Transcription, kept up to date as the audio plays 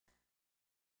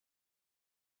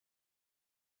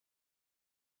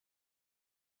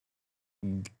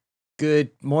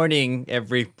Good morning,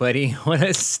 everybody. What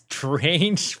a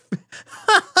strange.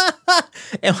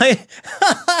 Am I?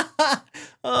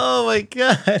 Oh my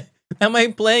god. Am I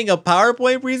playing a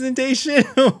PowerPoint presentation?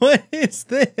 What is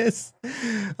this?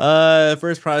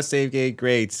 First product save gate,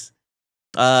 great.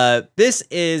 This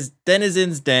is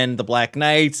Denizen's Den, the Black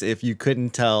Knights, if you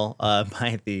couldn't tell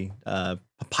by the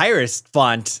papyrus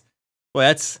font.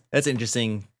 Well, that's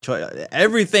interesting.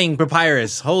 Everything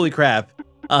papyrus. Holy crap.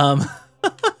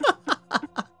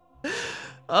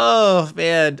 Oh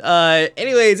man.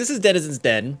 Anyways, this is Denizen's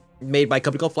Den, made by a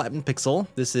company called Flattened Pixel.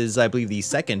 This is, I believe, the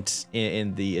second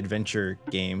in the adventure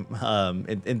game.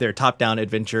 In their top-down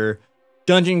adventure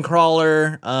dungeon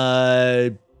crawler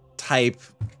type.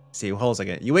 Let's see, hold on a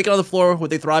second. You wake up on the floor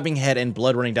with a throbbing head and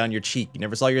blood running down your cheek. You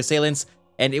never saw your assailants,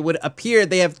 and it would appear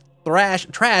they have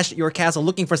trashed your castle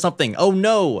looking for something. Oh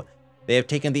no! They have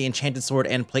taken the enchanted sword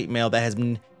and plate mail that has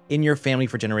been in your family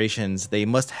for generations. They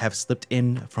must have slipped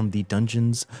in from the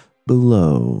dungeons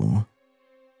below.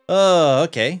 Oh,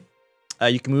 okay.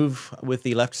 You can move with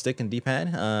the left stick and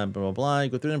D-pad. Blah, blah, blah. You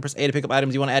go through them, press A to pick up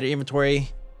items you want to add to your inventory. When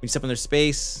you step on their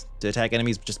space to attack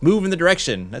enemies, just move in the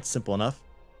direction. That's simple enough.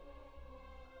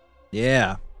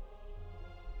 Yeah.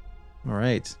 All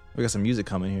right. We got some music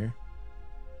coming here.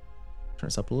 Turn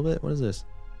this up a little bit. What is this?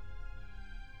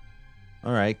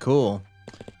 All right, cool.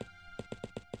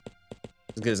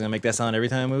 It's good. It's gonna make that sound every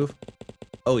time I move.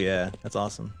 Oh yeah, that's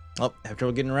awesome. Oh, have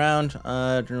trouble getting around.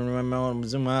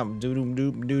 Zoom out. Boom,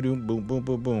 boom,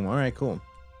 boom, boom. All right, cool.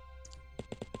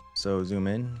 So zoom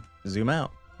in, zoom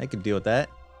out. I could deal with that.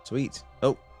 Sweet.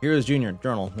 Oh, Heroes Junior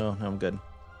Journal. No, I'm good.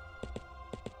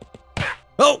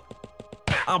 Oh,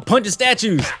 I'll punch the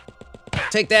statues.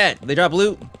 Take that. They drop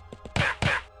loot.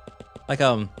 Like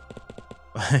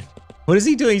what is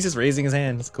he doing? He's just raising his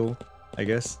hand. That's cool, I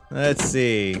guess. Let's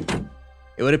see.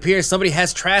 It would appear somebody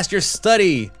has trashed your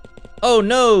study. Oh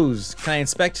noes! Can I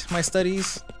inspect my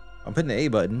studies? I'm putting the A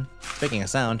button. It's making a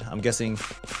sound. I'm guessing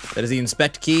that is the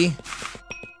inspect key.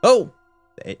 Oh!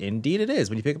 Indeed it is.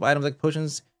 When you pick up items like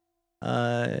potions,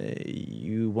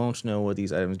 you won't know what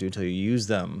these items do until you use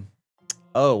them.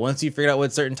 Oh, once you figured out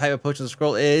what certain type of potion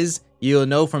scroll is, you'll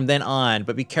know from then on.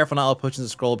 But be careful, not all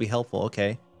potions scroll will be helpful.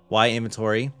 Okay. Y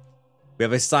inventory. We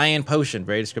have a cyan potion.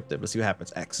 Very descriptive. Let's see what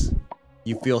happens. X.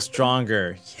 You feel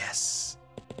stronger. Yes.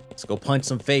 Let's go punch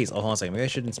some face. Oh, hold on a second. Maybe I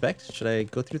should inspect. Should I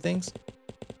go through things?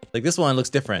 Like this one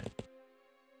looks different.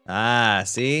 Ah,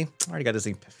 see? I already got this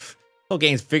thing. Whole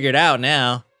game's figured out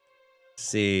now. Let's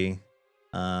see.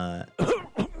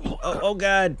 Oh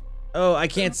god. Oh, I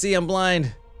can't see. I'm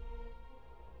blind.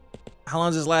 How long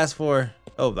does this last for?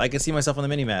 Oh, I can see myself on the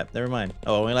mini-map. Never mind.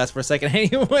 Oh, it only lasts for a second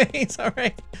anyways. All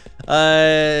right.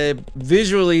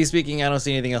 Visually speaking, I don't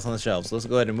see anything else on the shelf. So let's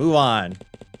go ahead and move on.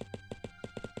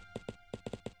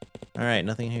 All right,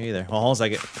 nothing here either. Well, hold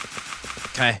on a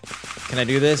second. Can I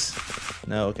do this?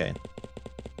 No, okay.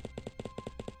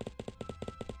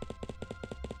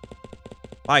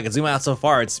 Wow, I can zoom out so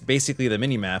far. It's basically the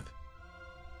mini-map.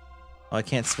 Oh, I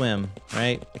can't swim,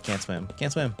 right? I can't swim.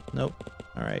 Can't swim. Nope.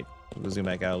 All right. We'll zoom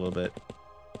back out a little bit.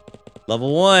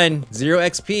 Level 1, 0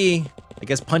 XP. I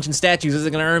guess punching statues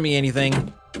isn't gonna earn me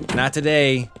anything. Not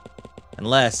today.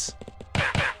 Unless.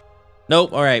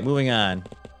 Nope, alright, moving on.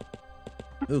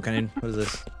 Ooh, what is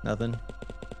this? Nothing.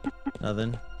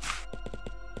 Nothing.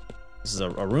 This is a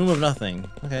room of nothing.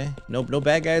 Okay. No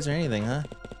bad guys or anything, huh?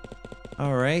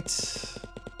 Alright.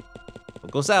 We'll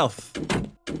go south.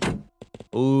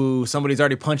 Ooh, somebody's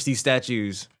already punched these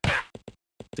statues.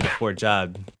 Did a poor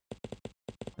job.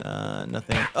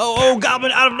 Nothing. Oh,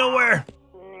 goblin out of nowhere!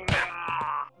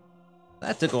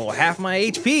 That took half my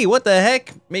HP. What the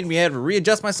heck? Made me have to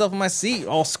readjust myself in my seat.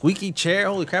 All squeaky chair.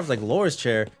 Holy crap! It's like Laura's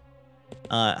chair.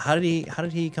 How did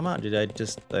he come out? Did I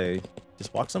just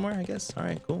walk somewhere? I guess. All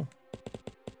right, cool.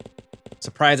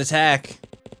 Surprise attack.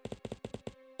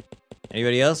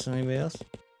 Anybody else? Anybody else?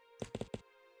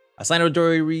 A sign on the door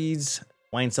reads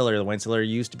wine cellar. The wine cellar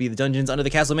used to be the dungeons under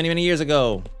the castle many years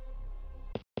ago.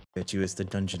 Bet you it's the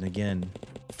dungeon again.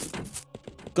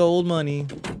 Gold money.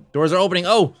 Doors are opening.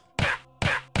 Oh!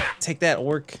 Take that,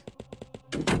 orc.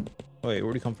 Wait,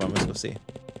 where'd he come from? Let's go see.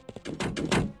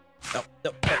 Oh,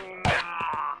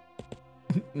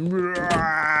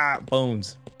 no.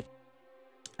 Bones.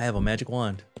 I have a magic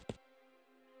wand.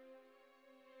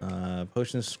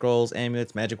 Potions, scrolls,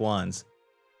 amulets, magic wands.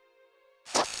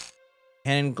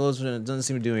 Hand glows, doesn't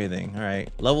seem to do anything. Alright,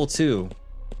 level 2.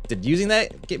 Did using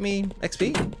that get me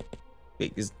XP?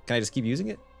 Wait, can I just keep using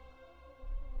it?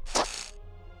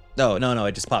 No,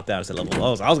 it just popped out. It said level. I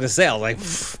was gonna say, I was like,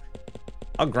 pfft,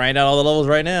 I'll grind out all the levels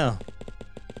right now.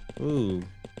 Ooh.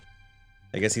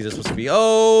 I guess he's just supposed to be,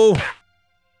 oh!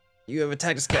 You have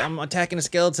attacked a skeleton. I'm attacking a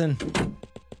skeleton.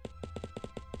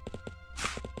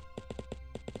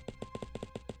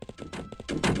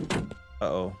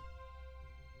 Uh-oh.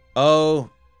 Oh,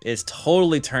 it's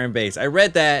totally turn-based. I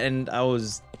read that and I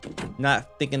was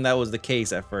not thinking that was the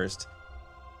case at first.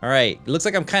 All right, it looks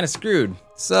like I'm kind of screwed.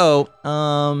 So,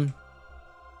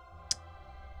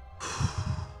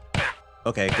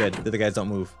 okay, good. The other guys don't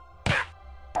move.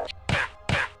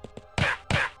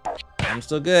 I'm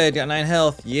still good. Got 9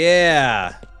 health.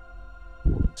 Yeah.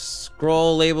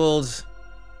 Scroll labeled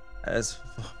as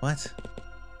what?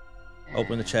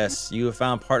 Open the chest. You have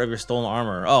found part of your stolen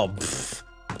armor. Oh, pfft.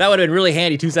 That would have been really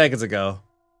handy 2 seconds ago.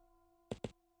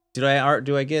 Do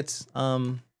I get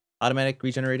automatic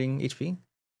regenerating HP?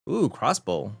 Ooh,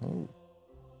 crossbow. Ooh.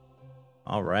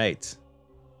 All right.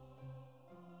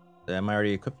 Am I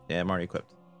already equipped? Yeah, I'm already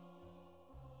equipped.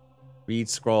 Read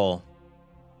scroll.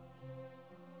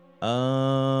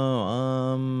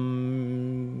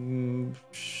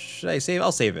 Should I save?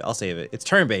 I'll save it. I'll save it. It's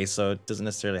turn-based, so it doesn't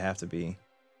necessarily have to be.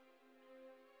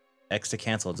 X to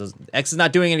cancel. X is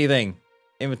not doing anything.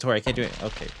 Inventory, I can't do it.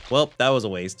 Okay. Well, that was a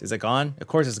waste. Is it gone? Of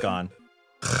course it's gone.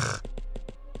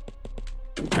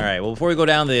 Alright, well before we go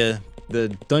down the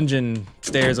dungeon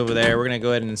stairs over there, we're gonna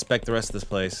go ahead and inspect the rest of this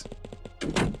place.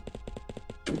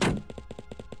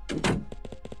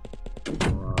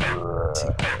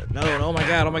 No, oh my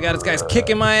god, this guy's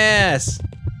kicking my ass!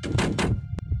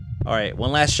 Alright,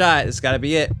 one last shot. This gotta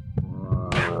be it.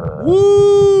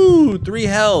 Woo! 3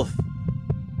 health.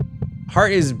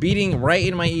 Heart is beating right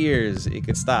in my ears. It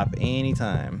could stop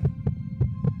anytime.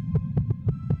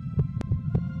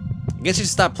 I guess you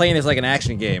should stop playing this like an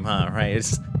action game, huh? Right?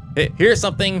 It's here's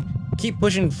something. Keep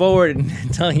pushing forward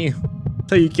until you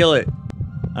kill it.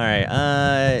 All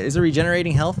right. Is it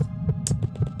regenerating health?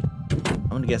 I'm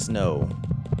gonna guess no.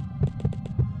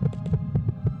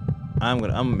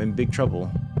 I'm in big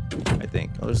trouble. I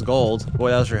think. Oh, there's gold. Boy,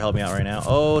 that'll sure help me out right now.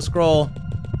 Oh, scroll.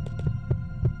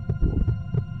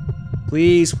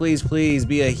 Please, please, please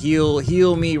be a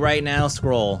heal me right now,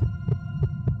 scroll.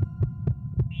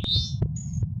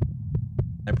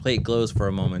 My plate glows for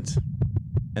a moment.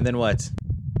 And then what?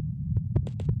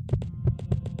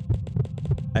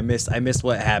 I missed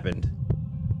what happened.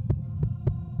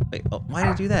 Wait, oh, why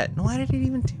did it do that? No, why did it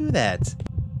even do that?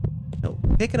 No,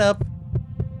 pick it up.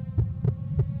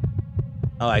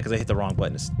 Oh, because I hit the wrong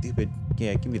button. Stupid.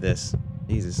 Yeah, give me this.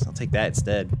 Jesus, I'll take that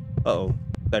instead. Uh-oh.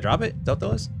 Did I drop it? Is that what that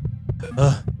was?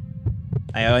 Ugh.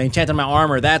 I enchanted my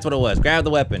armor. That's what it was. Grab the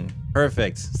weapon.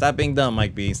 Perfect. Stop being dumb,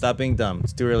 Mike B. Stop being dumb.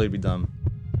 It's too early to be dumb.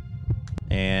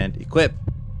 And equip.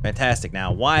 Fantastic.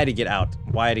 Now, why to get out?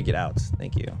 Why to get out?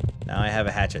 Thank you. Now I have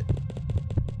a hatchet.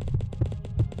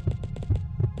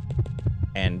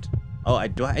 And oh, I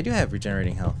do have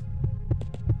regenerating health.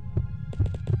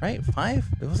 Right? 5?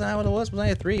 Wasn't that what it was? Was I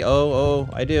at 3? Oh,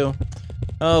 I do.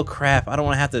 Oh crap! I don't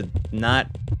want to have to not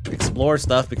explore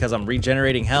stuff because I'm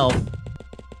regenerating health.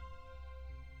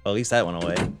 Well, at least that went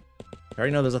away. I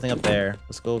already know there's nothing up there.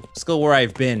 Let's go where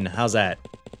I've been. How's that?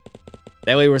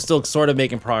 That way we're still sort of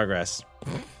making progress.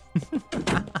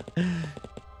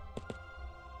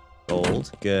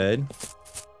 Gold, good.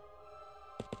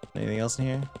 Anything else in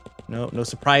here? Nope, no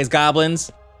surprise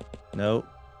goblins. Nope.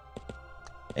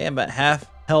 Hey, I'm about half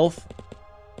health.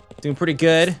 Doing pretty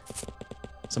good.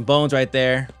 Some bones right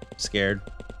there. Scared.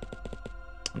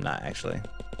 I'm not actually.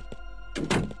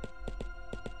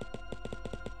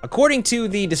 According to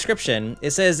the description,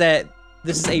 it says that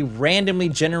this is a randomly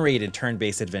generated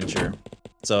turn-based adventure.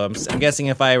 So I'm guessing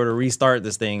if I were to restart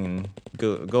this thing and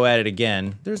go at it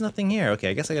again, there's nothing here. Okay,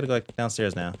 I guess I gotta go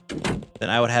downstairs now. Then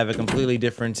I would have a completely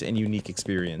different and unique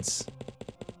experience.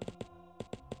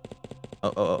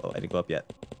 Oh, I didn't go up yet.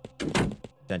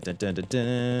 Dun, dun, dun, dun,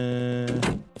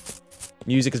 dun.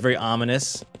 Music is very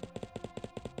ominous.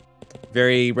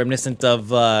 Very reminiscent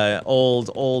of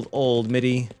old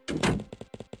MIDI.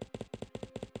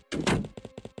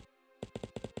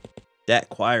 That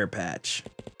choir patch.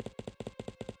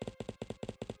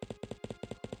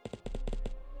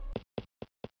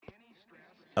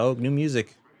 Oh, new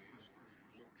music.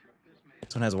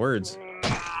 This one has words.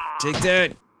 Take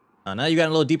that. Now you got a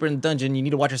little deeper in the dungeon. You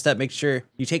need to watch your step. Make sure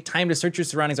you take time to search your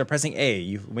surroundings by pressing A.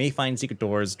 You may find secret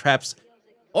doors, traps,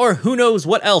 or who knows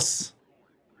what else.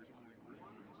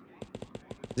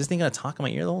 Is this thing gonna talk in my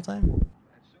ear the whole time?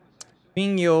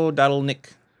 Bingo, daddle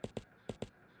nick.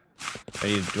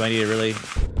 Do I need to really?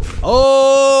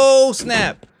 Oh,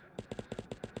 snap!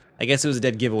 I guess it was a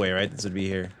dead giveaway, right? This would be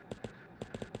here.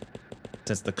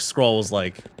 Since the scroll was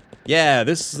like, yeah,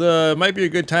 this might be a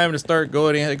good time to start go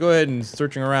ahead and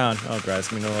searching around. Oh, God, it's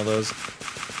gonna be one of those.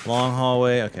 Long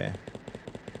hallway, okay.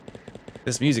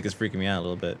 This music is freaking me out a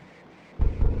little bit.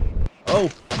 Oh,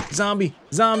 zombie,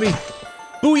 zombie.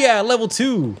 Booyah, level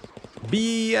 2. What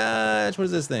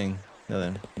is this thing?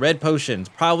 Nothing. Red potions,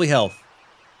 probably health.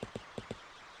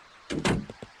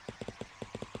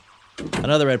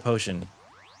 Another red potion.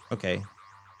 Okay.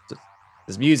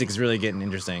 This music is really getting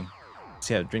interesting. Let's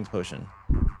see how drinks potion.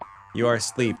 You are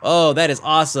asleep. Oh, that is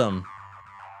awesome.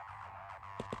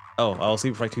 Oh, I'll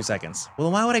sleep for like 2 seconds.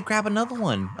 Well, why would I grab another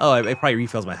one? Oh, it probably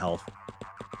refills my health.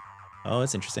 Oh,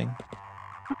 that's interesting.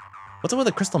 What's up with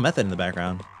the crystal method in the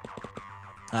background?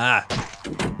 Ah,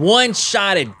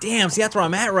 one-shotted. Damn, see, that's where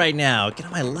I'm at right now. Get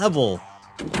on my level.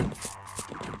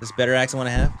 This better axe I want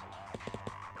to have?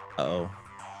 Uh-oh.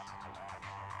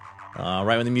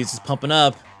 Right when the music's pumping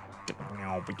up.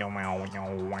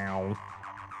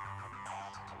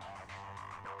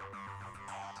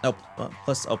 Oh,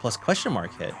 plus question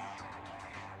mark hit.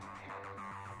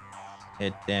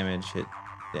 Hit damage, hit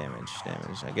damage,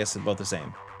 damage. I guess it's both the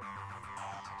same.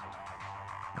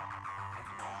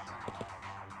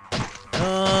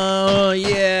 Oh,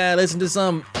 yeah, listen to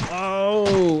some,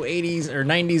 80s or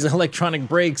 90s electronic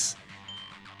breaks.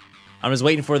 I'm just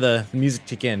waiting for the music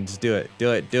to kick in. Just do it,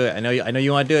 do it, do it. I know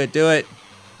you want to do it, do it.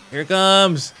 Here it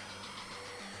comes.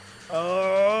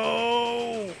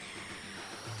 Oh.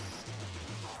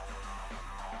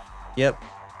 Yep.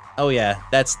 Oh yeah,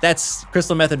 that's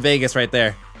Crystal Method Vegas right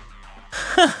there.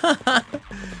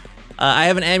 I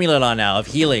have an amulet on now of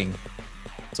healing.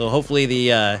 So hopefully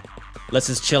the let's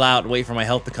just chill out and wait for my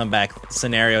health to come back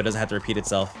scenario doesn't have to repeat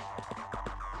itself.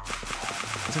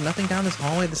 Is there nothing down this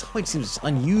hallway? This hallway seems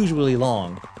unusually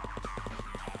long.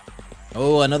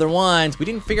 Oh, another wand. We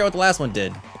didn't figure out what the last one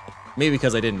did. Maybe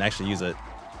because I didn't actually use it.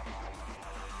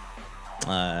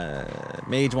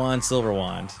 Mage wand, silver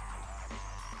wand.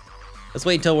 Let's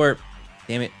wait until we're...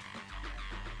 Damn it.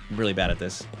 I'm really bad at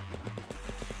this.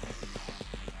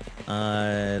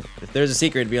 If there's a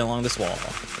secret, it'd be along this wall.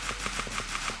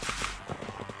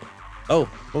 Oh,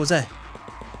 what was that?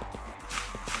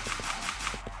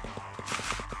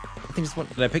 I think just one.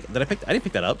 Did I pick? I didn't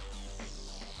pick that up.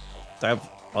 Do I have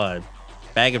a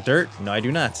bag of dirt? No, I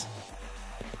do not.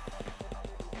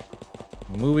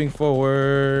 Moving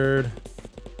forward.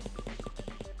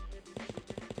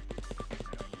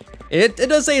 It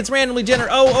does say it's randomly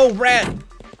generated. Oh, rat!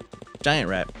 Giant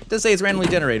rat. It does say it's randomly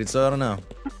generated, so I don't know.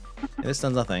 Yeah, this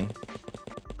does nothing.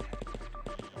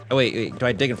 Oh, wait, do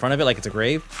I dig in front of it like it's a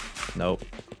grave? Nope.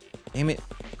 Damn it.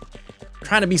 I'm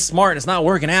trying to be smart and it's not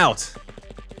working out.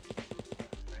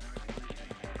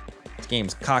 This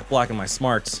game's cock blocking my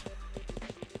smarts.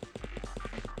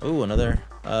 Ooh, another,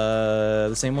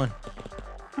 the same one.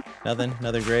 Nothing,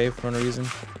 another grave for no reason.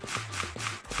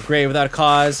 A grave without a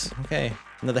cause. Okay.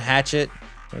 Another hatchet.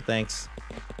 No thanks.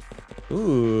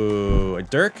 Ooh, a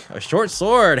dirk, a short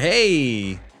sword.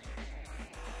 Hey.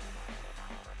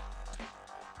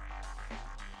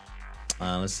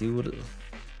 Let's see what it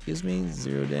gives me.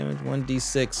 0 damage,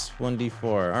 1d6, 1d4.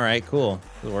 All right, cool.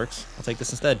 It works. I'll take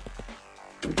this instead.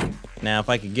 Now, if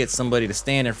I could get somebody to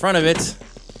stand in front of it,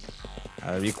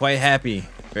 I would be quite happy.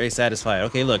 Very satisfied.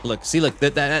 Okay, look. See, look.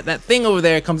 That thing over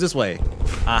there comes this way.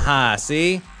 Aha.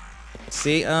 See?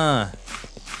 See? And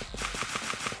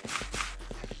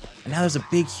now there's a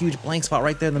big, huge blank spot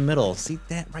right there in the middle. See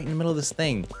that? Right in the middle of this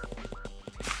thing.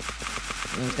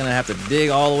 I'm just gonna have to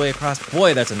dig all the way across.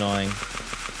 Boy, that's annoying.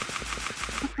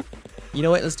 You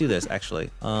know what? Let's do this, actually.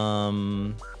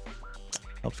 Help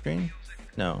screen?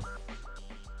 No.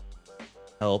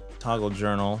 Help. Toggle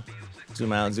journal.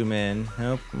 Zoom out, zoom in.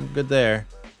 Nope, I'm good there.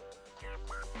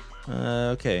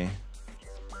 Okay.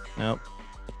 Nope.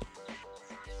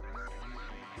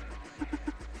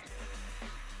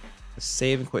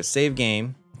 Save and quit. Save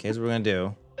game. Okay, that's what we're gonna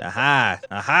do. Aha!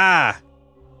 Aha!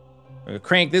 We're gonna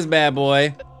crank this bad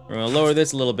boy. We're gonna lower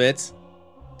this a little bit.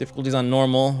 Difficulties on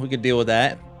normal. We could deal with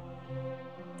that.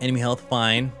 Enemy health,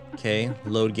 fine. Okay,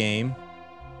 load game.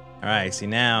 All right, see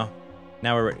now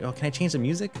we're ready. Oh, can I change the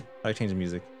music? How do I change the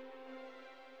music?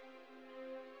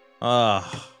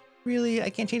 Oh, really?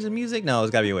 I can't change the music? No, there's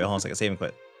gotta be a way. Hold on a second. Save and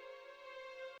quit.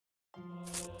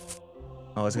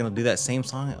 Oh, it's gonna do that same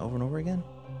song over and over again?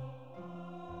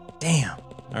 Damn.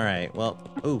 All right. Well.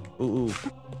 Ooh.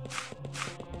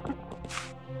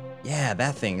 Yeah,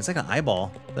 that thing. It's like an eyeball.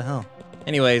 What the hell?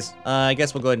 Anyways, I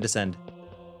guess we'll go ahead and descend.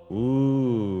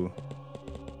 Ooh.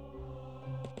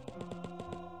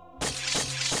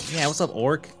 Yeah, what's up,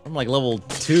 orc? I'm like level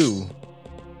 2.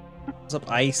 What's up,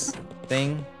 ice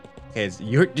thing? Okay,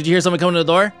 did you hear someone coming to the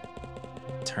door?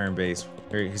 Turn base.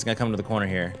 He's gonna come to the corner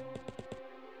here.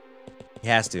 He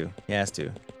has to.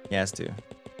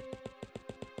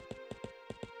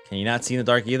 Can you not see in the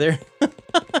dark either?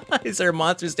 Is there a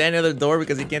monster standing at the door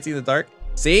because he can't see in the dark?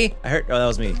 See? I heard. Oh, that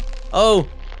was me. Oh,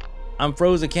 I'm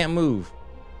frozen. Can't move.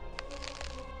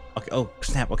 Okay. Oh,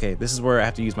 snap. Okay, this is where I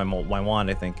have to use my wand,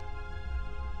 I think.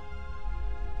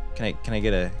 Can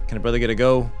a brother get a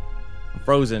go? I'm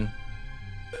frozen.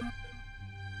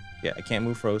 Yeah, I can't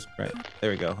move froze. Right.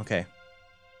 There we go. Okay.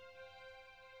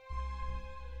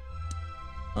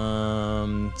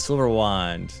 Silver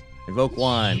wand. Invoke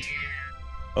wand.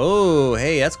 Oh,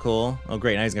 hey, that's cool. Oh,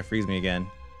 great. Now he's gonna freeze me again.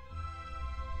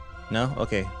 No?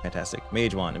 Okay, fantastic.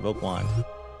 Mage wand. Invoke wand.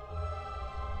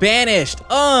 Banished.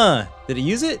 Did it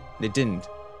use it? It didn't.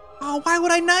 Oh, why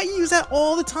would I not use that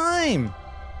all the time?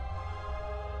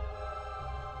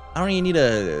 I don't even need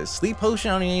a sleep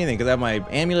potion. I don't need anything because I have my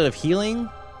amulet of healing,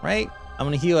 right? I'm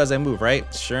gonna heal as I move,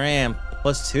 right? Sure am.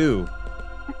 +2.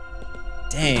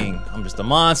 Dang, I'm just a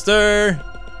monster.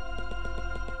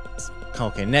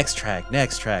 Okay, next track,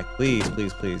 please,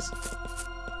 please, please.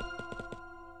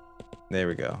 There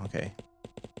we go, okay.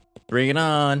 Bring it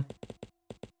on.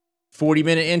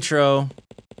 40-minute intro.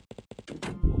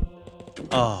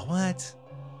 Oh, what?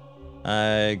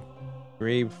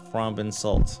 Grave Fromben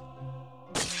Salt.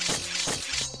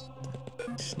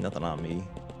 Nothing on me.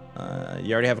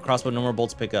 You already have a crossbow, no more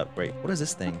bolts pick up. Wait, what is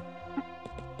this thing?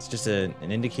 It's just an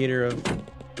indicator of...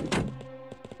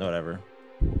 whatever.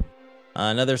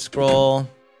 Another scroll.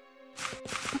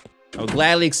 I will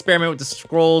gladly experiment with the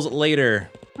scrolls later.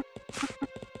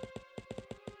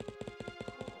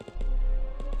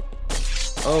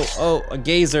 Oh, a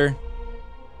gazer.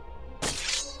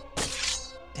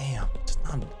 Damn, just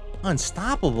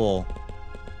unstoppable.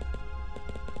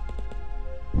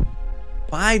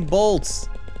 5 bolts.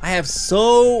 I have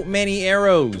so many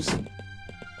arrows.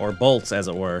 Or bolts, as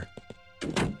it were.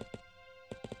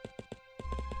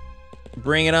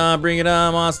 Bring it on,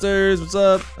 monsters. What's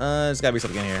up? There's gotta be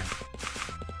something in here.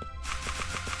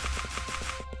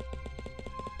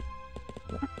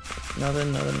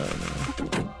 Nothing.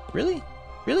 Really?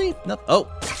 Really? No. Oh,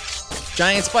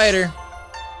 giant spider.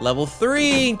 Level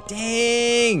 3.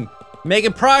 Dang.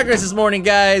 Making progress this morning,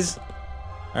 guys.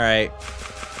 All right.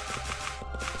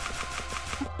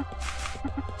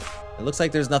 It looks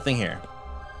like there's nothing here.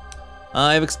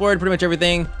 I've explored pretty much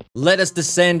everything. Let us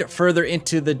descend further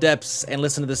into the depths and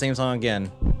listen to the same song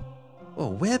again. Oh,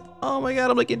 whip. Oh my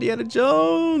god, I'm like Indiana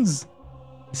Jones.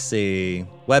 Let's see.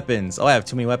 Weapons. Oh, I have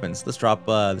too many weapons. Let's drop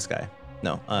this guy.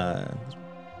 No.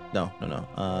 No.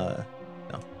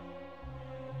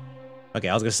 Okay,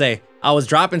 I was gonna say, I was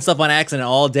dropping stuff on accident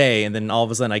all day, and then all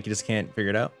of a sudden I just can't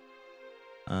figure it out.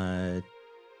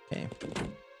 Okay.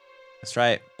 Let's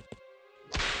try it.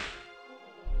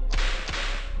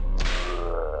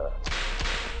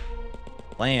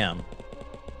 Blam.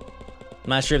 I'm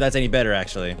not sure if that's any better,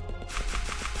 actually.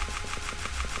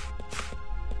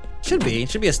 Should be. It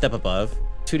should be a step above.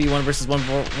 2D1 versus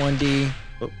 1D.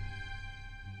 Oh.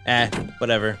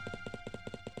 Whatever.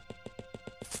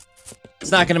 It's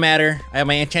not gonna matter. I have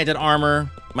my enchanted armor,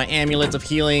 my amulets of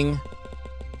healing.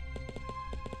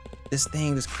 This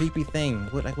thing, this creepy thing.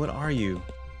 What are you?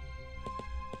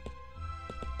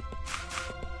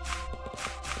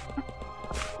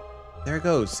 There it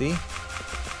goes, see?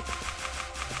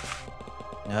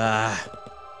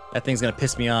 That thing's gonna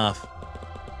piss me off.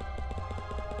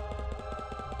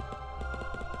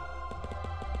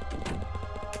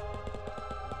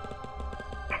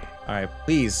 Alright,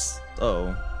 please.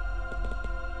 Uh-oh.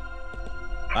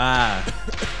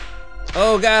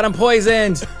 Oh god, I'm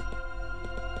poisoned!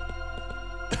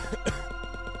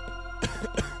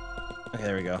 Okay,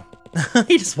 there we go.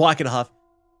 You just walk it off.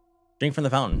 Drink from the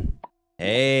fountain.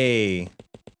 Hey.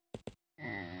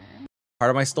 Part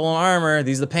of my stolen armor.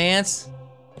 These are the pants?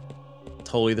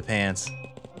 Totally the pants.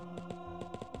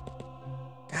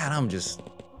 God, I'm just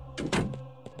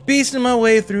beasting my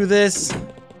way through this.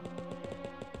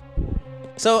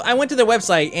 So I went to their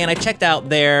website and I checked out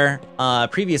their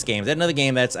previous games. They had another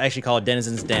game that's actually called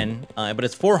Denizen's Den, but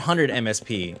it's 400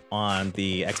 MSP on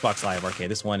the Xbox Live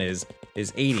Arcade. This one is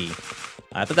 80.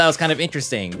 I thought that was kind of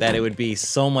interesting that it would be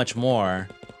so much more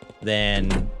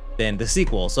than the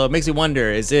sequel. So it makes me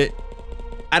wonder, is it,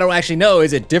 I don't actually know,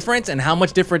 is it different, and how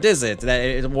much different is it that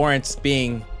it warrants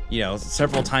being, you know,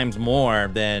 several times more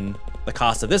than the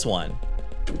cost of this one?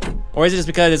 Or is it just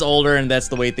because it's older and that's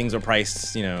the way things were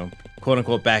priced, you know, quote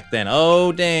unquote back then?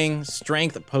 Oh dang,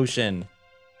 strength potion.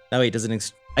 No wait, does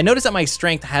it, I noticed that my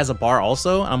strength has a bar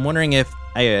also. I'm wondering if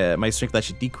my strength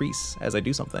actually decrease as I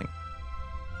do something.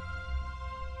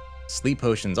 Sleep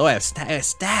potions. Oh, I have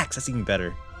stacks. That's even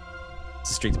better.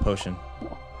 It's a strength potion.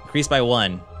 Increased by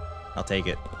 1. I'll take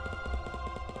it.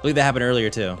 I believe that happened earlier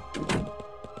too.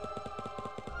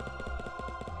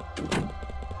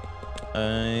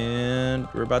 And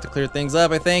we're about to clear things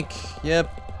up, I think.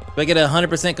 Yep. Do I get a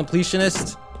 100%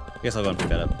 completionist? I guess I'll go and pick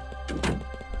that up.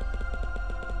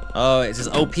 Oh, it says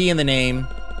OP in the name.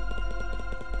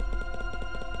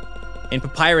 In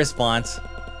papyrus font.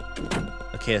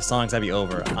 Okay, the song's gotta be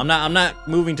over. I'm not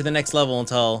moving to the next level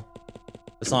until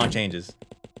the song changes.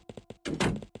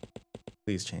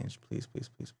 Please change. Please, please,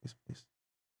 please, please, please.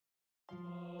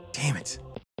 Damn it.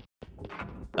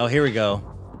 Oh, here we go.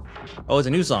 Oh, it's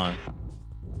a new song.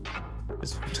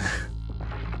 It's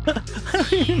I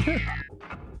don't even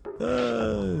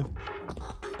know.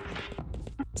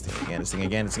 Sing again, sing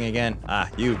again, sing again. Ah,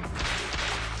 you.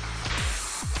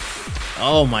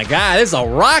 Oh my god, this is a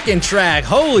rockin' track.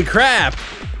 Holy crap.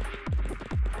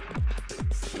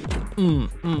 Ooh,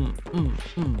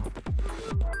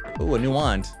 a new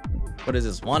wand. What is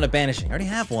this? Wand of banishing. I already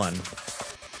have one.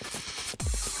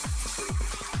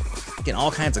 Getting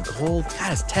all kinds of gold.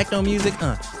 God, it's techno music.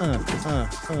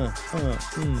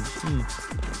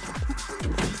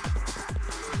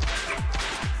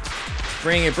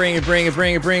 Bring it, bring it, bring it,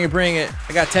 bring it, bring it, bring it.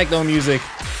 I got techno music.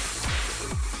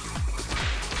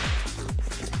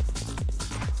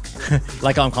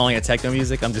 Like how I'm calling it techno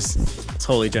music, I'm just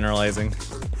totally generalizing.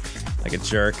 Like a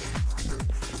jerk.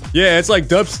 Yeah, it's like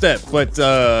dubstep, but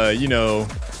you know,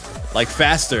 like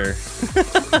faster.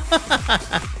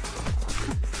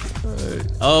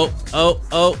 Oh.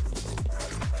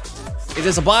 Is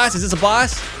this a boss? Is this a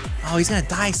boss? Oh, he's gonna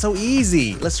die so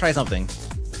easy. Let's try something.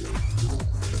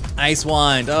 Ice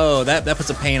wand. Oh, that puts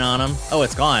a pain on him. Oh,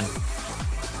 it's gone.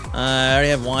 I already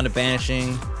have wand of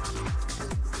banishing.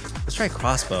 Let's try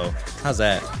crossbow. How's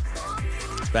that?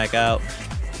 Let's back out.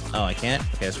 Oh, I can't?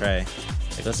 Okay, let's try.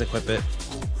 Okay, let's equip it.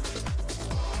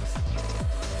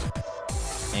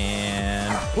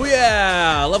 And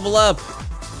booyah! Level up!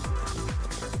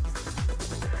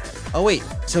 Oh wait,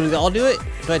 so do they all do it?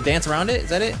 Do I dance around it? Is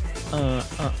that it?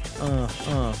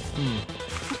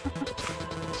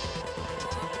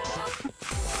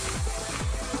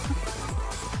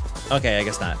 Okay, I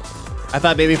guess not. I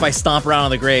thought maybe if I stomp around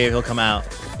on the grave, he'll come out.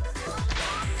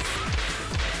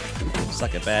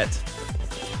 Suck at that.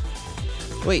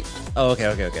 Wait. Oh, okay.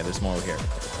 There's more over here.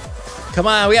 Come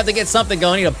on, we have to get something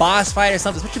going. Need a boss fight or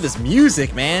something. Especially this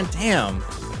music, man. Damn.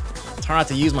 It's hard not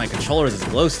to use my controllers as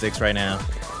glow sticks right now.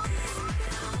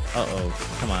 Uh-oh.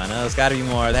 Come on. Oh, there's gotta be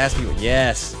more. There has to be.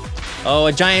 Yes. Oh,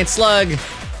 a giant slug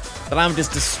that I'm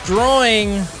just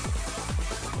destroying.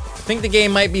 I think the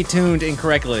game might be tuned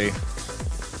incorrectly.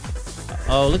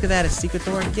 Oh, look at that. A secret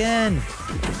door again.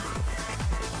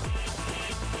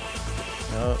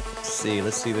 Oh, let's see.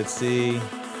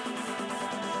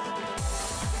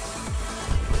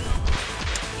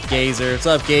 Gazer, what's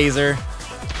up, Gazer?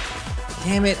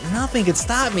 Damn it, nothing can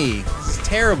stop me. This is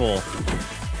terrible.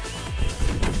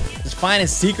 Just finding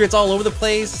secrets all over the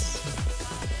place.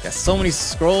 Got so many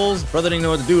scrolls. Brother didn't know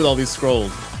what to do with all these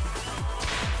scrolls.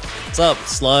 What's up,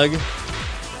 slug? Are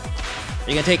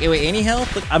you gonna take away any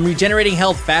health? Look, I'm regenerating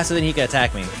health faster than he can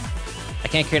attack me. I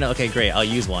can't carry no. Okay, great. I'll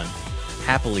use one.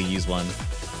 Happily use one.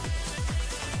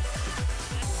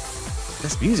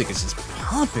 This music is just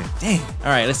pumping. Dang. All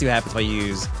right, let's see what happens if I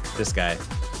use this guy.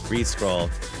 Read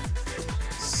scroll.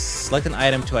 Select an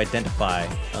item to identify.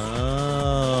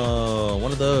 Oh,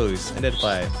 one of those.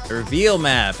 Identify. A reveal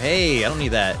map. Hey, I don't need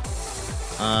that.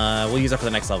 We'll use that for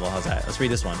the next level. How's that? Let's read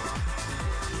this one.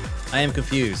 I am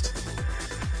confused.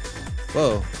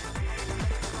 Whoa.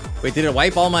 Wait, did it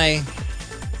wipe all my...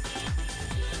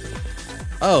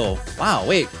 Oh, wow,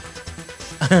 wait.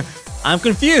 I'm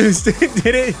confused.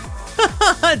 Did it...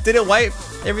 Did it wipe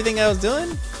everything I was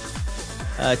doing?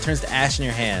 It turns to ash in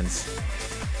your hands.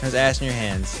 Turns to ash in your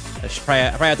hands. I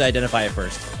probably have to identify it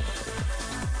first.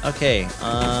 Okay,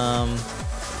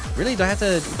 really? Do I have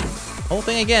to... Whole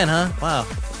thing again, huh? Wow.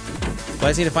 Well, I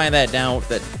just need to find that down,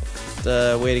 that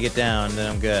way to get down, then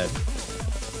I'm good.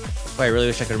 Boy, I really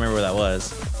wish I could remember where that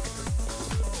was.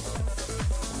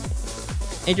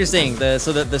 Interesting.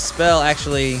 So the spell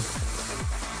actually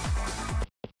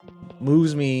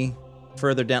moves me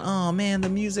further down. Oh man, the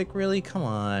music really? Come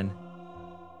on.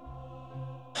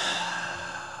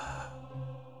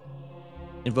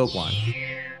 Invoke wand.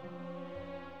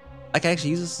 I can actually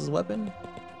use this as a weapon?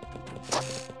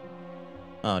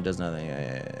 Oh, it does nothing.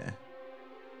 Yeah.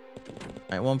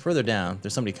 Alright, well I'm further down.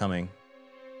 There's somebody coming.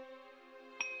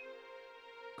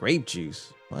 Grape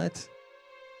juice. What?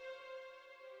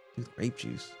 Dude, grape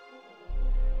juice.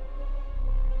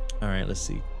 Alright, let's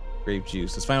see. Grape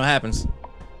juice. Let's find what happens.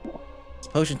 This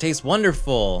potion tastes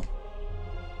wonderful.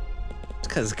 It's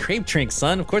because it's grape drink,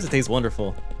 son. Of course it tastes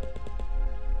wonderful.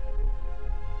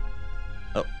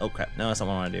 Oh crap. No, that's not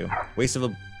what I want to do. Waste of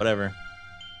a... whatever.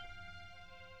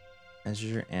 As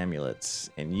your amulets.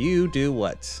 And you do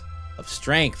what? Of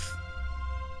strength.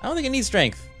 I don't think it needs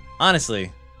strength.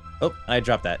 Honestly. Oh, I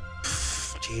dropped that.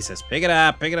 Jesus, pick it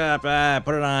up, put it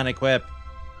on, equip.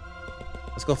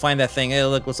 Let's go find that thing. Hey,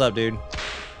 look, what's up, dude?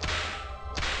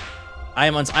 I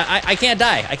can't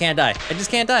die. I can't die. I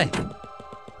just can't die.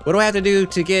 What do I have to do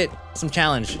to get some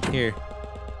challenge here?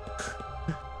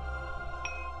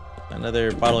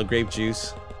 Another bottle of grape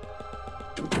juice.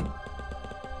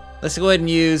 Let's go ahead and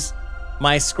use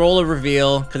my scroll of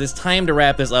reveal, because it's time to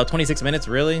wrap this up. 26 minutes,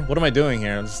 really? What am I doing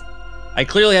here? I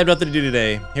clearly have nothing to do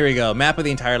today. Here we go, map of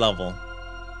the entire level.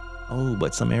 Oh,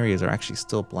 but some areas are actually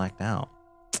still blacked out.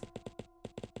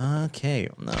 Okay,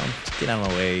 no, just get out of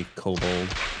my way, kobold.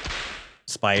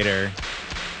 Spider.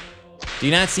 Do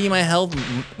you not see my health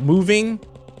moving?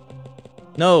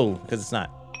 No, because it's not.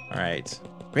 All right,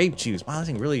 grape juice. Wow, this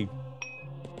thing really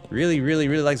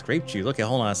likes grape juice. Okay,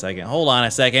 hold on a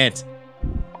second.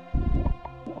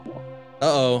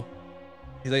 Uh-oh.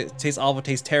 He's like, tastes awful,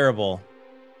 tastes terrible.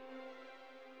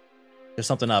 There's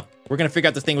something up. We're gonna figure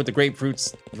out this thing with the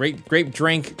grapefruits. Grape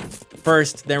drink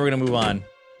first, then we're gonna move on.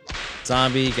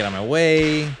 Zombie, get out of my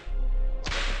way.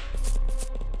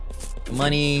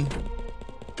 Money.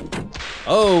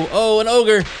 Oh, an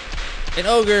ogre. An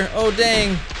ogre, oh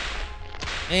dang.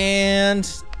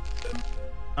 And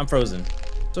I'm frozen.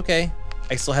 It's okay.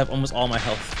 I still have almost all my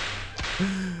health.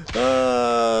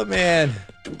 Oh, man.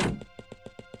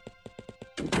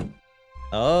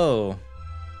 Oh.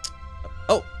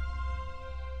 Oh.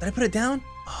 Did I put it down?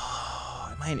 Oh,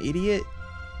 am I an idiot?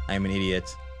 I'm an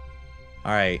idiot.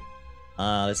 All right.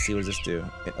 Let's see, what does this do?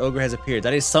 An ogre has appeared.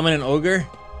 Did I summon an ogre?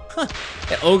 Huh.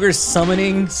 An ogre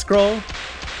summoning scroll?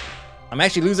 I'm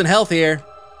actually losing health here.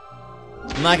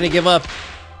 I'm not gonna give up.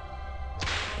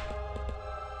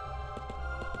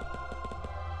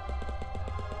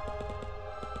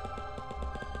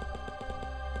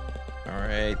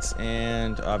 Alright,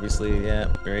 and obviously,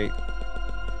 yeah, great.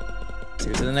 Let's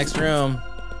go to the next room.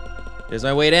 There's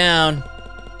my way down.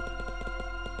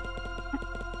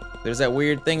 There's that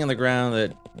weird thing in the ground,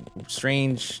 that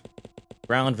strange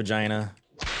ground vagina.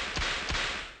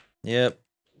 Yep.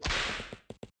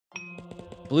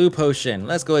 Blue potion.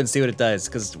 Let's go ahead and see what it does,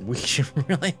 because we should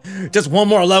really... Just one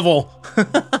more level!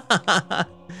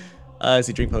 Let's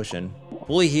see, drink potion.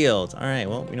 Fully healed. Alright,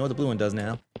 well, we know what the blue one does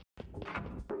now.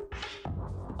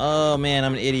 Oh man,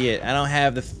 I'm an idiot. I don't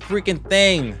have the freaking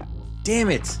thing. Damn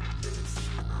it.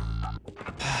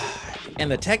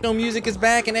 And the techno music is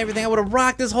back and everything. I would have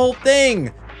rocked this whole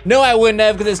thing. No, I wouldn't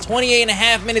have, because it's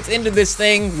 28.5 minutes into this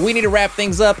thing. We need to wrap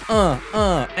things up.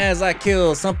 As I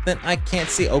kill something I can't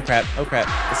see. Oh crap, oh crap.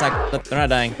 It's not, they're not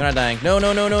dying, they're not dying. No,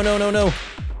 no, no, no, no, no, no.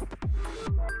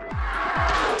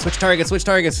 Switch targets, switch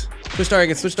targets. Switch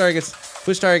targets, switch targets.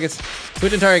 Switch targets.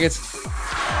 Switching targets.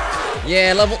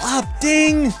 Yeah, level up,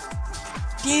 ding!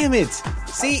 Damn it!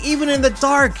 See, even in the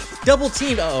dark, double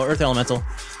teamed. Uh oh, Earth Elemental.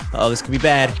 Uh oh, this could be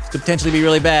bad. This could potentially be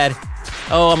really bad.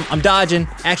 Oh, I'm dodging.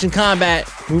 Action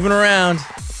combat. Moving around.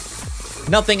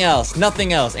 Nothing else.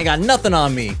 Nothing else. Ain't got nothing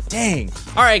on me. Dang.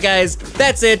 All right, guys.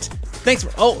 That's it. Thanks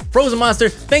for... Oh, Frozen Monster.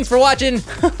 Thanks for watching.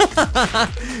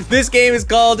 This game is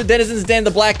called Denizen's Den,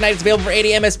 the Black Knight. It's available for 80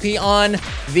 MSP on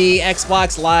the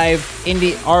Xbox Live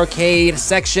Indie Arcade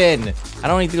section. I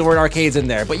don't even think the word arcade's in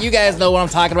there, but you guys know what I'm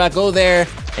talking about. Go there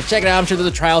and check it out. I'm sure there's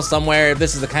a trial somewhere if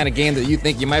this is the kind of game that you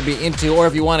think you might be into, or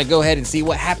if you want to go ahead and see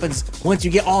what happens once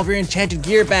you get all of your enchanted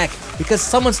gear back, because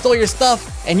someone stole your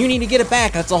stuff and you need to get it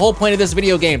back. That's the whole point of this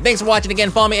video game. Thanks for watching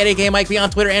again. Follow me at AKMikeB on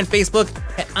Twitter and Facebook.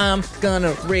 And I'm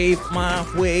gonna rave my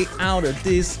way out of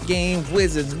this game.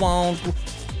 Wizards won't.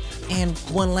 And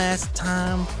one last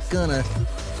time,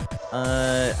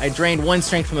 I drained one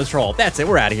strength from the troll. That's it.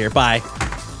 We're out of here. Bye.